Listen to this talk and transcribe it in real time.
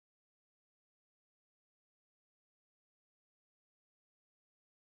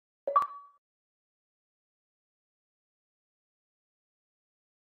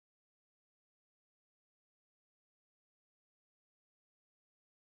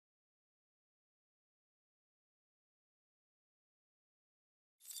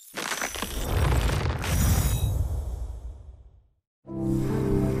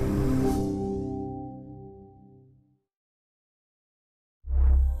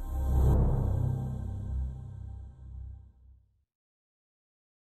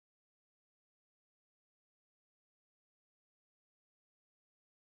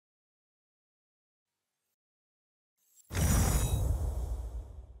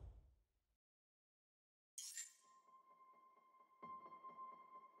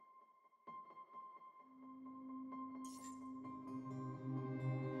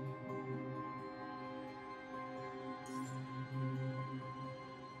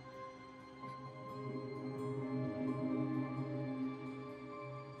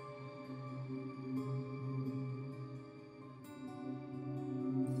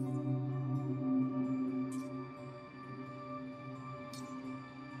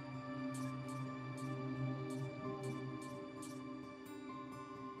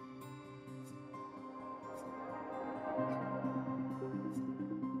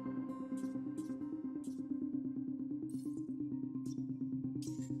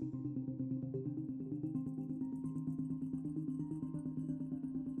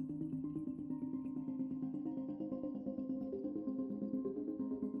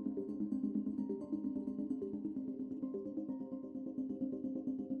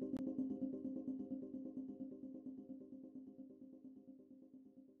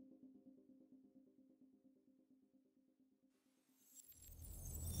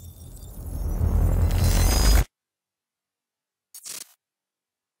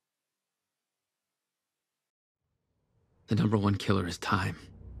The #1 killer is time.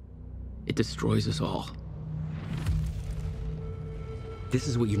 It destroys us all. This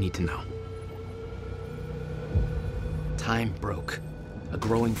is what you need to know. Time broke. A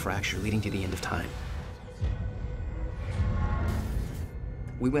growing fracture leading to the end of time.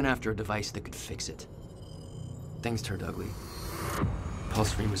 We went after a device that could fix it. Things turned ugly. Paul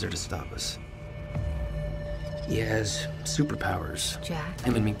Serene was there to stop us. He has superpowers. Jack.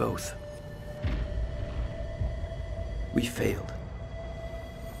 Him and me both. We failed.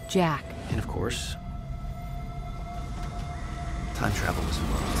 Jack. And of course, time travel was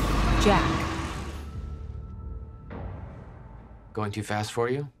involved. Jack. Going too fast for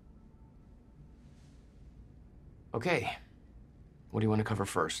you? Okay. What do you want to cover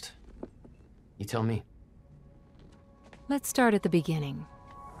first? You tell me. Let's start at the beginning.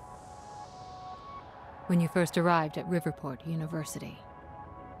 When you first arrived at Riverport University.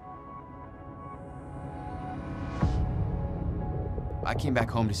 I came back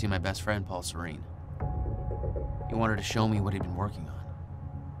home to see my best friend, Paul Serene. He wanted to show me what he'd been working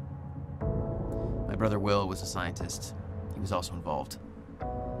on. My brother Will was a scientist. He was also involved.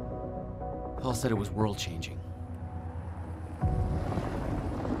 Paul said it was world-changing.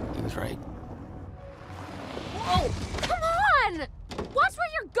 He was right. Whoa! Come on! Watch where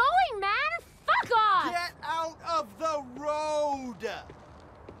you're going, man! Fuck off! Get out of the road!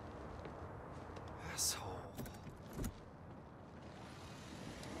 Asshole.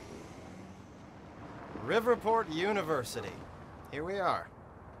 Riverport University. Here we are.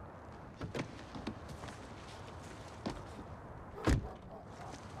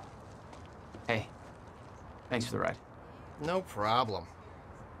 Hey, thanks for the ride. No problem.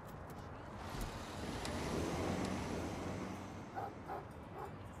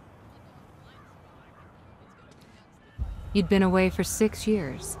 You'd been away for 6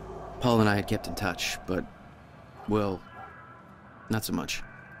 years. Paul and I had kept in touch, but, well, not so much.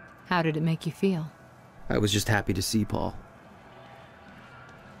 How did it make you feel? I was just happy to see Paul.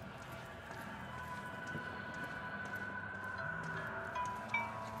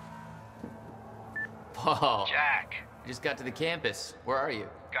 Paul. Jack. I just got to the campus. Where are you?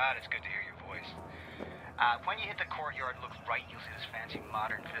 God, it's good to hear your voice. When you hit the courtyard, look right, you'll see this fancy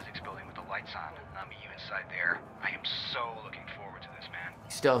modern physics building with the lights on. I'll meet you inside there. I am so looking forward to this, man.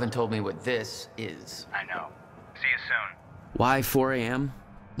 You still haven't told me what this is. I know. See you soon. Why 4 a.m.?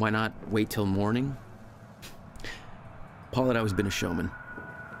 Why not wait till morning? Paul had always been a showman.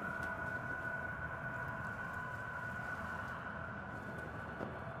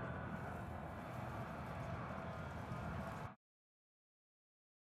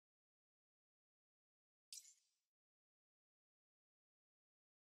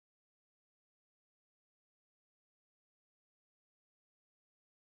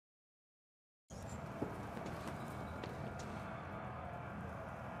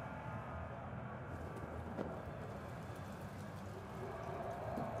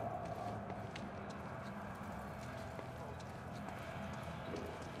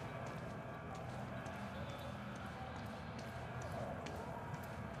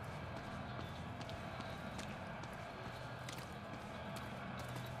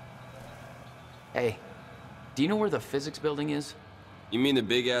 Hey, do you know where the physics building is? You mean the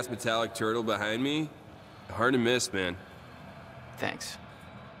big-ass metallic turtle behind me? Hard to miss, man. Thanks.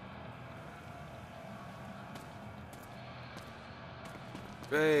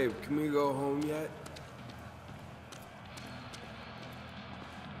 Babe, can we go home yet?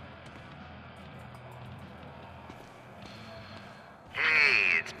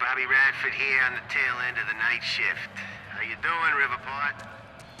 Hey, it's Bobby Radford here on the tail end of the night shift. How you doing, Riverport?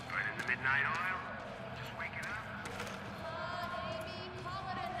 Burning the midnight oil? Just waking up? Amy, call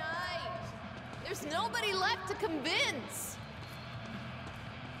it a night. There's nobody left to convince.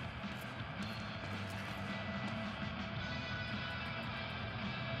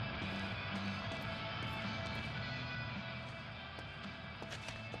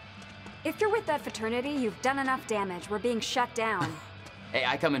 If you're with that fraternity, you've done enough damage. We're being shut down. Hey,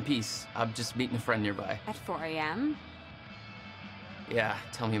 I come in peace. I'm just meeting a friend nearby. At 4 a.m.? Yeah,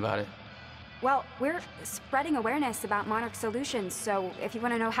 tell me about it. Well, we're spreading awareness about Monarch Solutions, so if you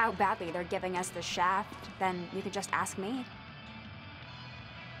want to know how badly they're giving us the shaft, then you can just ask me.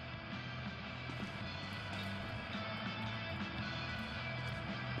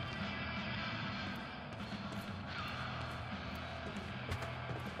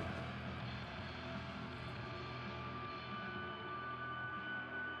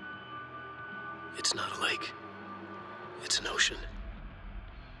 It's not a lake. It's an ocean.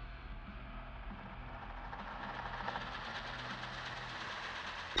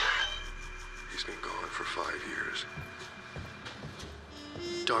 He's been gone for 5 years.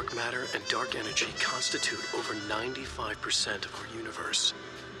 Dark matter and dark energy constitute over 95% of our universe.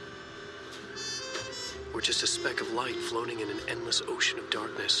 We're just a speck of light floating in an endless ocean of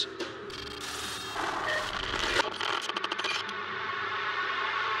darkness.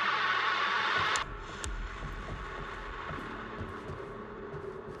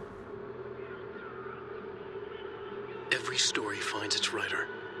 Every story finds its writer.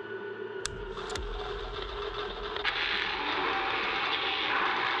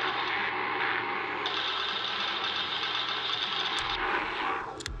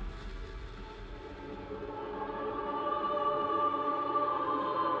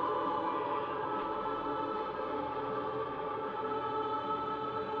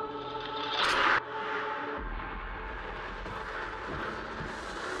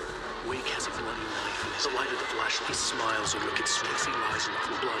 Wake has a bloody knife in his light of the flashlight. He smiles a wicked smile. He lies enough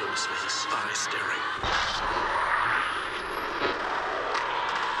with blood on his face, eyes staring.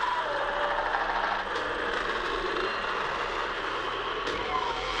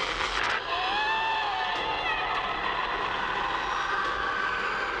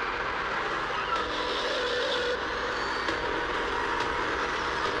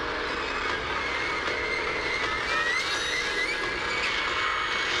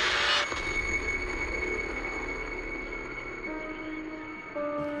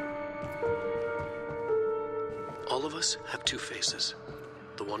 All of us have two faces.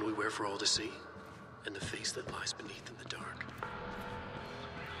 The one we wear for all to see, and the face that lies beneath in the dark.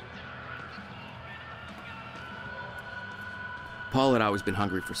 Paul had always been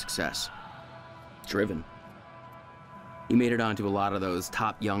hungry for success. Driven. He made it onto a lot of those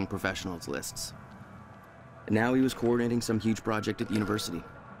top young professionals lists. And now he was coordinating some huge project at the university.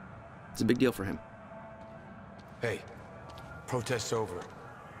 It's a big deal for him. Hey, protest's over.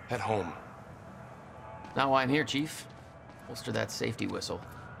 Head home. Not why I'm here, Chief. Holster that safety whistle.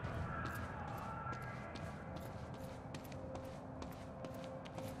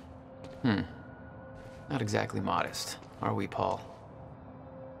 Not exactly modest, are we, Paul?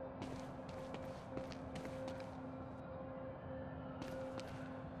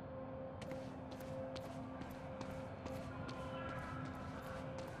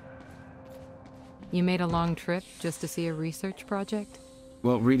 You made a long trip just to see a research project?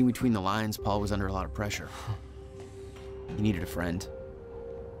 Well, reading between the lines, Paul was under a lot of pressure. He needed a friend.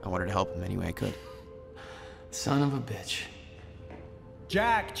 I wanted to help him any way I could. Son of a bitch.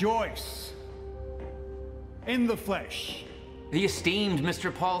 Jack Joyce. In the flesh. The esteemed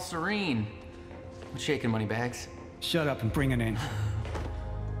Mr. Paul Serene. What's shaking, moneybags? Shut up and bring it in.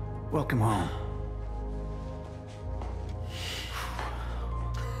 Welcome home.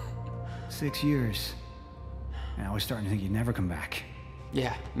 6 years. And I was starting to think you'd never come back.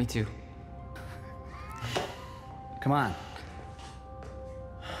 Yeah, me too. Come on.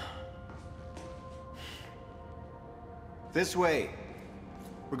 This way.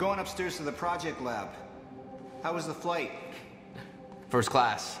 We're going upstairs to the project lab. How was the flight? First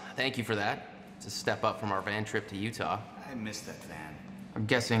class. Thank you for that. It's a step up from our van trip to Utah. I missed that van. I'm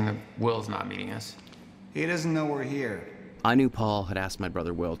guessing that Will's not meeting us. He doesn't know we're here. I knew Paul had asked my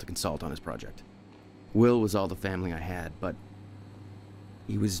brother Will to consult on his project. Will was all the family I had, but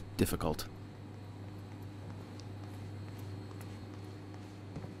he was difficult.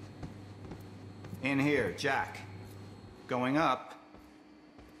 In here, Jack. Going up.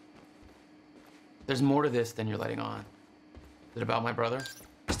 There's more to this than you're letting on. Is it about my brother?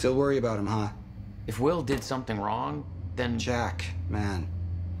 Still worry about him, huh? If Will did something wrong, then... Jack, man.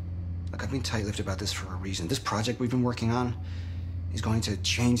 Look, I've been tight-lipped about this for a reason. This project we've been working on is going to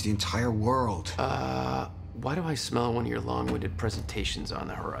change the entire world. Why do I smell one of your long-winded presentations on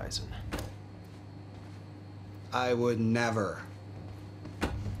the horizon? I would never.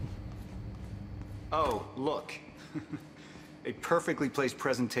 Oh, look. A perfectly placed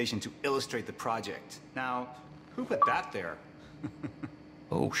presentation to illustrate the project. Now, who put that there?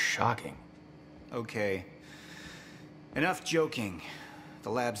 Oh, shocking. Okay. Enough joking.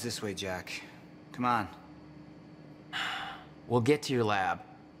 The lab's this way, Jack. Come on. We'll get to your lab.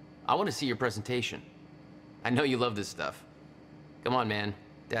 I want to see your presentation. I know you love this stuff. Come on, man.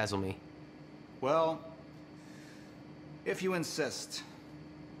 Dazzle me. Well, if you insist.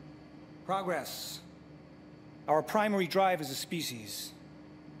 Progress. Our primary drive as a species.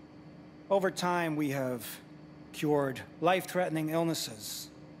 Over time, we have cured life-threatening illnesses.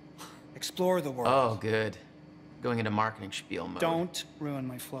 Explore the world. Oh, good. Going into marketing spiel mode. Don't ruin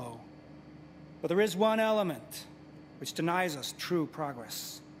my flow. But there is one element which denies us true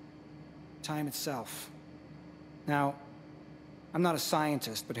progress. Time itself. Now, I'm not a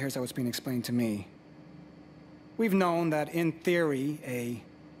scientist, but here's how it's been explained to me. We've known that, in theory, a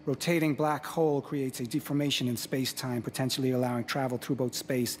rotating black hole creates a deformation in space-time, potentially allowing travel through both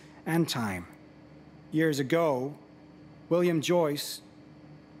space and time. Years ago, William Joyce,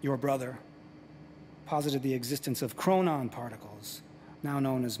 your brother, posited the existence of chronon particles, now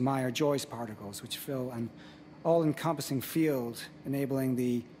known as Meyer-Joyce particles, which fill an all-encompassing field, enabling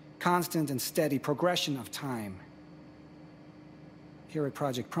the constant and steady progression of time. Here at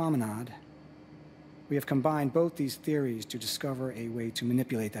Project Promenade, we have combined both these theories to discover a way to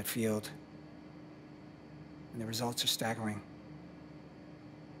manipulate that field. And the results are staggering.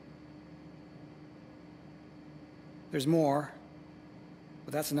 There's more,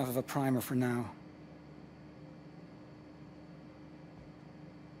 but that's enough of a primer for now.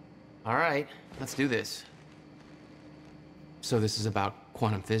 All right, let's do this. So this is about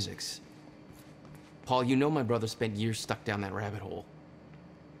quantum physics. Paul, you know my brother spent years stuck down that rabbit hole.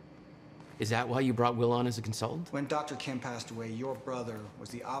 Is that why you brought Will on as a consultant? When Dr. Kim passed away, your brother was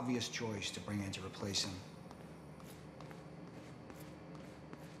the obvious choice to bring in to replace him.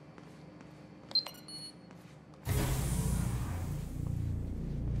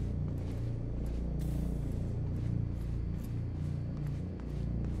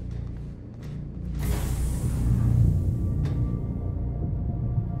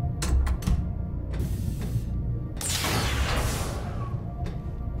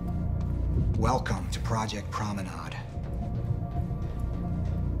 Welcome to Project Promenade.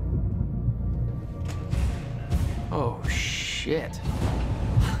 Oh, shit.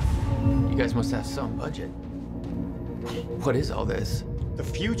 You guys must have some budget. What is all this? The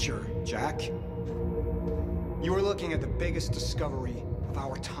future, Jack. You are looking at the biggest discovery of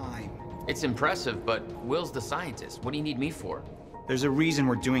our time. It's impressive, but Will's the scientist. What do you need me for? There's a reason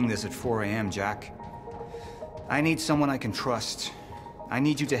we're doing this at 4 a.m., Jack. I need someone I can trust. I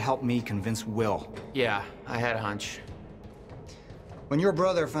need you to help me convince Will. Yeah, I had a hunch. When your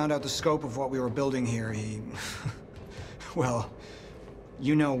brother found out the scope of what we were building here, he... well,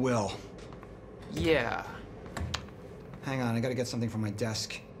 you know Will. Yeah. Hang on, I gotta get something from my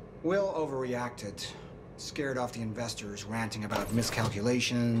desk. Will overreacted. Scared off the investors, ranting about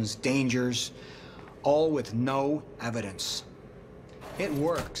miscalculations, dangers, all with no evidence. It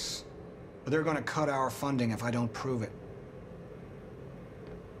works, but they're gonna cut our funding if I don't prove it.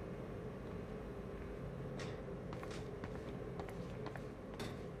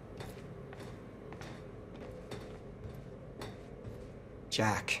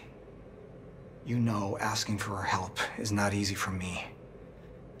 Jack, you know asking for her help is not easy for me.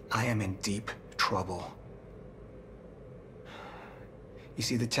 I am in deep trouble. You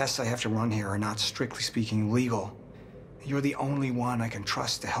see, the tests I have to run here are not, strictly speaking, legal. You're the only one I can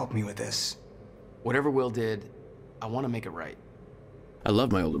trust to help me with this. Whatever Will did, I want to make it right. I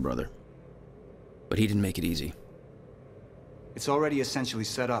love my older brother, but he didn't make it easy. It's already essentially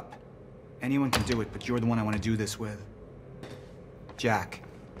set up. Anyone can do it, but you're the one I want to do this with. Jack,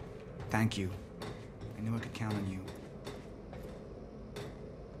 thank you. I knew I could count on you.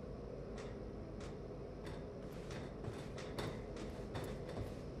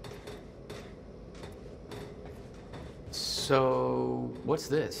 So, what's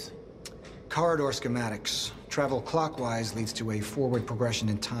this? Corridor schematics. Travel clockwise leads to a forward progression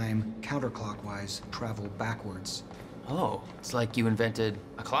in time. Counterclockwise, travel backwards. Oh, it's like you invented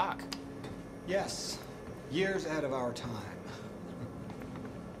a clock. Yes, years ahead of our time.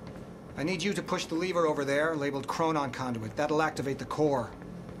 I need you to push the lever over there, labeled Chronon Conduit. That'll activate the core.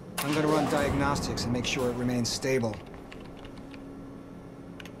 I'm gonna run diagnostics and make sure it remains stable.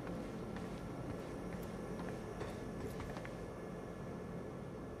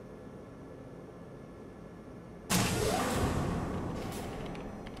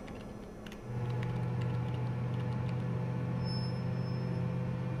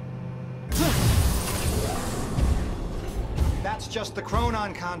 That's just the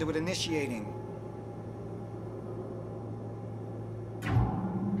Chronon Conduit initiating.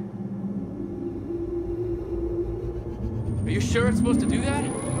 Are you sure it's supposed to do that?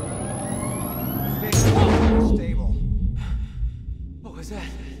 Stable. What was that?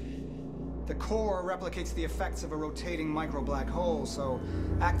 The core replicates the effects of a rotating micro-black hole, so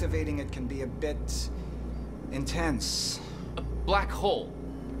activating it can be a bit intense. A black hole?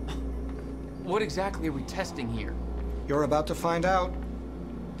 What exactly are we testing here? You're about to find out.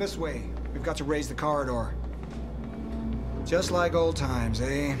 This way. We've got to raise the corridor. Just like old times,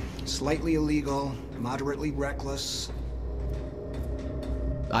 eh? Slightly illegal, moderately reckless.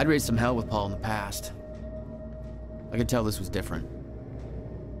 I'd raised some hell with Paul in the past. I could tell this was different.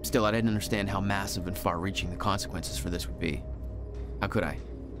 Still, I didn't understand how massive and far-reaching the consequences for this would be. How could I?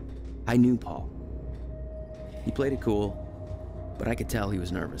 I knew Paul. He played it cool, but I could tell he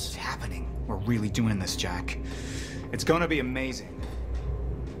was nervous. It's happening. We're really doing this, Jack. It's gonna be amazing.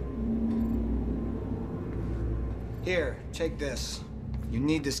 Here, take this. You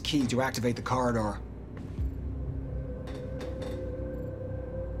need this key to activate the corridor.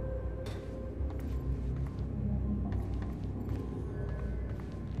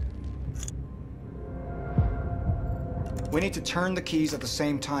 We need to turn the keys at the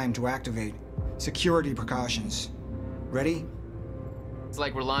same time to activate. Security precautions. Ready? It's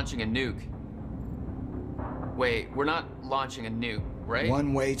like we're launching a nuke. Wait, we're not launching a nuke, right?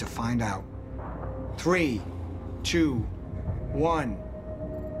 One way to find out. 3, 2, 1.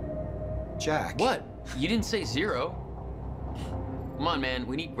 Jack. What? You didn't say 0. Come on, man.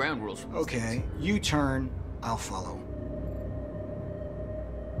 We need ground rules. Okay, you turn, I'll follow.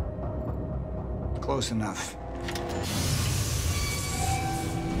 Close enough.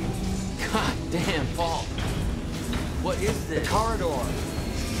 God damn, Paul. What is this? The corridor.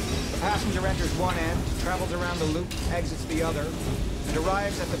 The passenger enters one end, travels around the loop, exits the other, and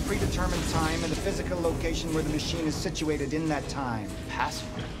arrives at the predetermined time and the physical location where the machine is situated in that time.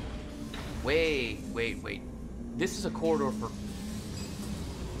 Passenger? Wait. This is a corridor for...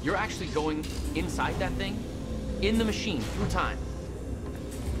 You're actually going inside that thing? In the machine, through time?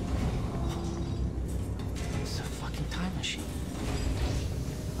 It's a fucking time machine.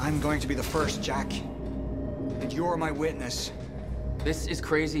 I'm going to be the first, Jack. And you're my witness. This is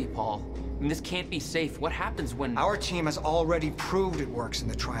crazy, Paul. I mean, this can't be safe. What happens when... Our team has already proved it works in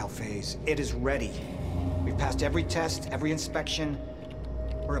the trial phase. It is ready. We've passed every test, every inspection.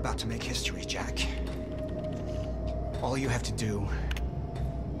 We're about to make history, Jack. All you have to do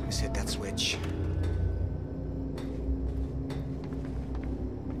is hit that switch.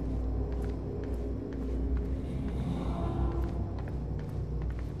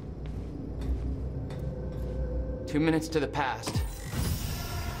 Two minutes to the past.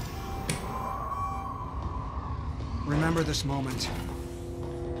 Remember this moment.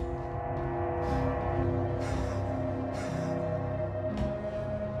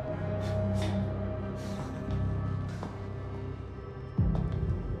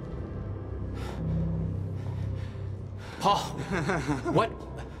 Paul, what?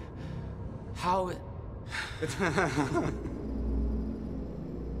 How?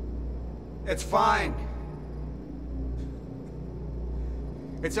 It's fine.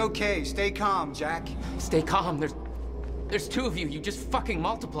 It's okay. Stay calm, Jack. Stay calm. There's two of you. You just fucking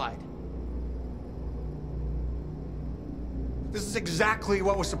multiplied. This is exactly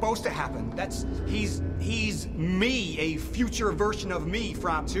what was supposed to happen. He's me, a future version of me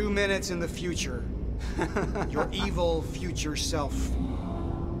from 2 minutes in the future. Your evil future self.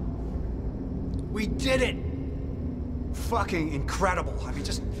 We did it! Fucking incredible. I mean,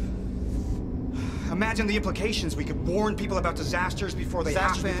 just... Imagine the implications. We could warn people about disasters before they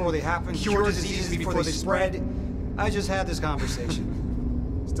happen, cure diseases before they spread. I just had this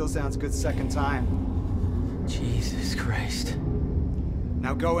conversation. Still sounds good second time. Jesus Christ.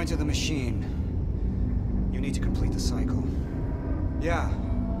 Now go into the machine. You need to complete the cycle. Yeah.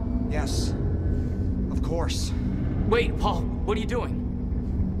 Yes. Of course. Wait, Paul, what are you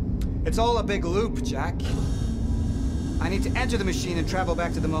doing? It's all a big loop, Jack. I need to enter the machine and travel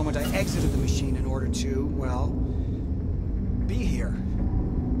back to the moment I exited the machine in order to, well, be here.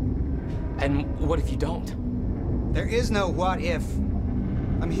 And what if you don't? There is no what if.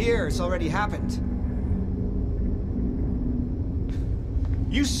 I'm here, it's already happened.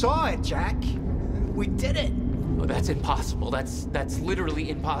 You saw it, Jack. We did it. Oh, that's impossible. That's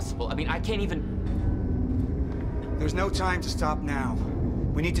literally impossible. I mean, I can't even... There's no time to stop now.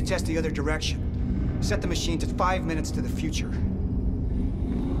 We need to test the other direction. Set the machine to 5 minutes to the future.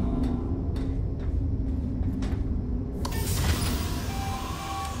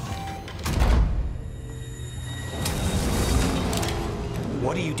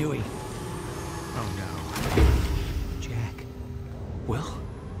 What are you doing? Oh no. Jack. Will?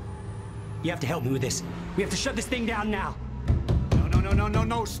 You have to help me with this. We have to shut this thing down now.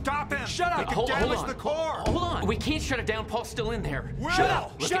 No, stop him! Shut up! It could damage the core! Hold on! We can't shut it down, Paul's still in there. Will! Shut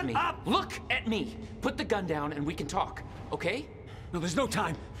up! Look Shut at me. up! Look at me! Put the gun down and we can talk, okay? No, there's no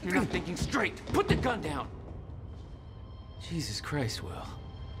time. You're not thinking straight. Put the gun down! Jesus Christ, Will.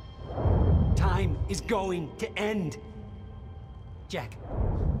 Time is going to end. Jack,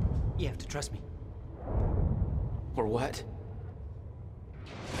 you have to trust me. Or what?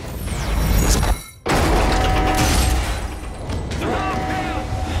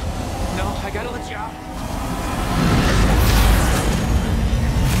 No, I gotta let you out.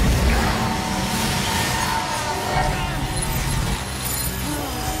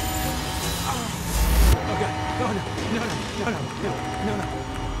 Oh God, oh no. No.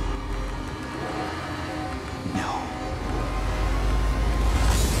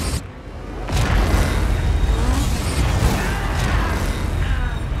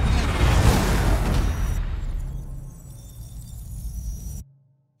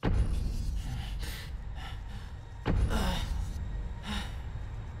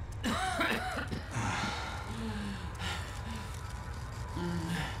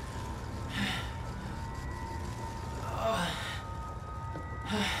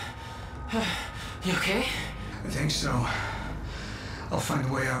 You okay? I think so. I'll find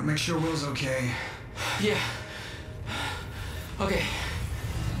a way out. Make sure Will's okay. Yeah. Okay.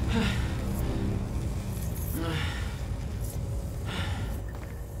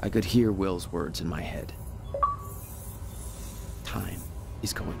 I could hear Will's words in my head. Time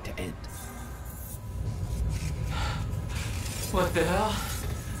is going to end. What the hell?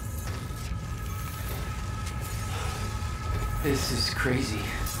 This is crazy.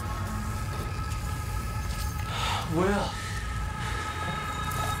 Will.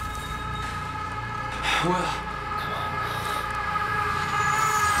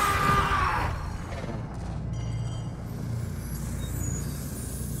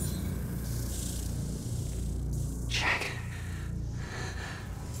 Jack.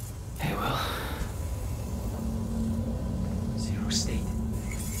 Hey, Will. Zero state.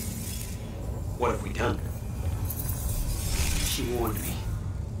 What have we done? She warned me.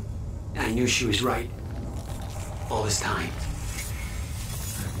 I knew she was right. All this time.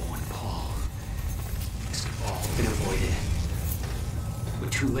 I warned Paul. This could have all been avoided. We're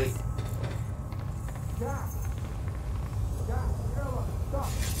too late. Jack! Jack, Ella, stop!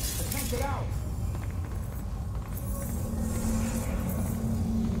 I can't get out!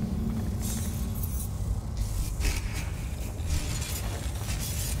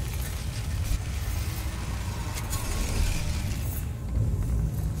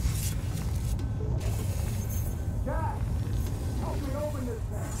 Jack! Help me open this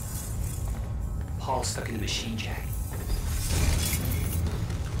thing! Paul's stuck in the machine, Jack.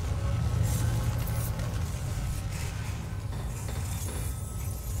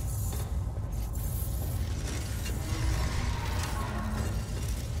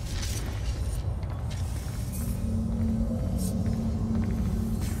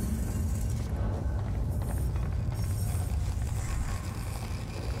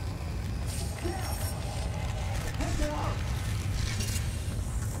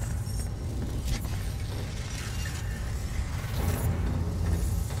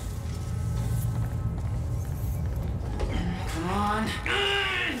 Come on.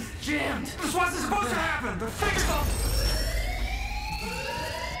 It's jammed. This wasn't supposed to happen! The fingers all...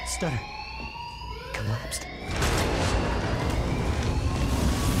 Stutter. Collapsed.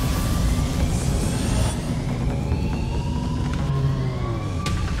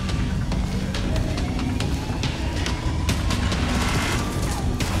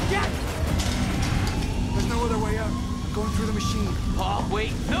 Jack! There's no other way out. I'm going through the machine. Paul,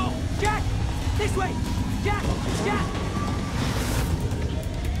 wait. No! Jack! This way! Jack! Jack!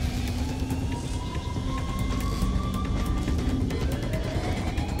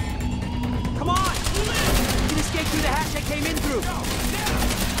 Come on! You can escape through the hatch I came in through!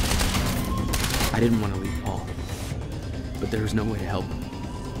 I didn't want to leave Paul, but there was no way to help him.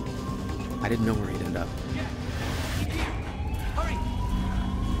 I didn't know where he'd end up. Hurry!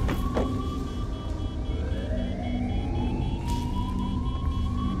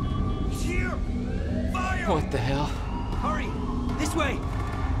 He's here! Fire! What the hell? Hurry! This way!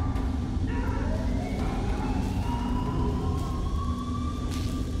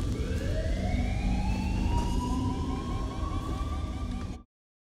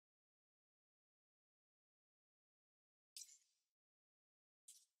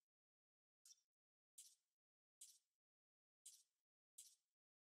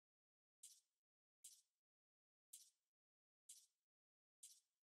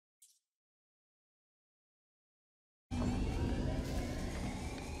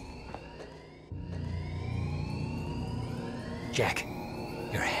 Jack,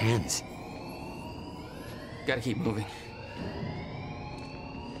 your hands. Gotta keep moving.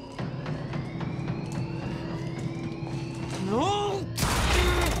 No!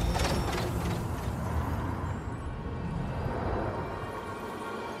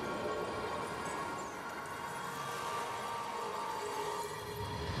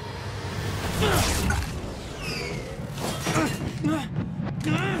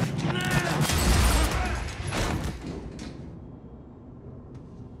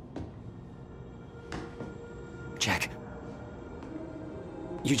 Jack.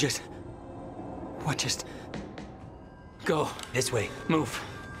 You just... What just... Go. This way. Move.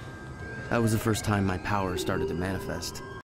 That was the first time my power started to manifest.